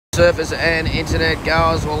Surfers and internet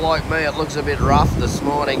goers, well, like me, it looks a bit rough this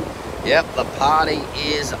morning. Yep, the party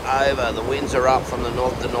is over. The winds are up from the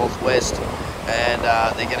north to northwest, and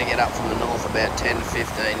they're going to get up from the north about 10 to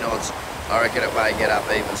 15 knots. I reckon it may get up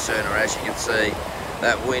even sooner. As you can see,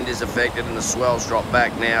 that wind is affected and the swells drop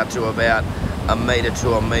back now to about a metre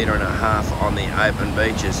to a metre and a half on the open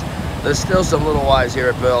beaches. There's still some little waves here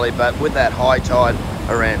at Burleigh, but with that high tide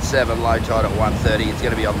around 7, low tide at 1:30, it's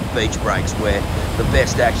going to be on the beach breaks where the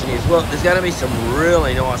best action is. Well, there's going to be some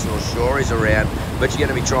really nice little shoreys around, but you're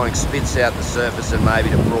going to be trying spit south the surface and maybe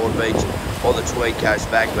to Broad Beach or the Tweed Coast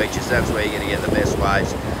back beaches. That's where you're going to get the best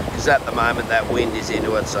waves, because at the moment that wind is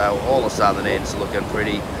into it, so all the southern end's looking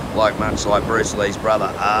pretty much like Bruce Lee's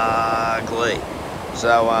brother, ugly.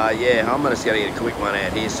 So yeah, I'm just going to get a quick one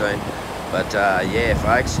out here soon. But yeah,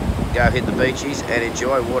 folks, go hit the beaches and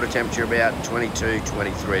enjoy. Water temperature about 22,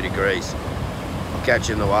 23 degrees. I'll catch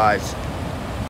you in the waves.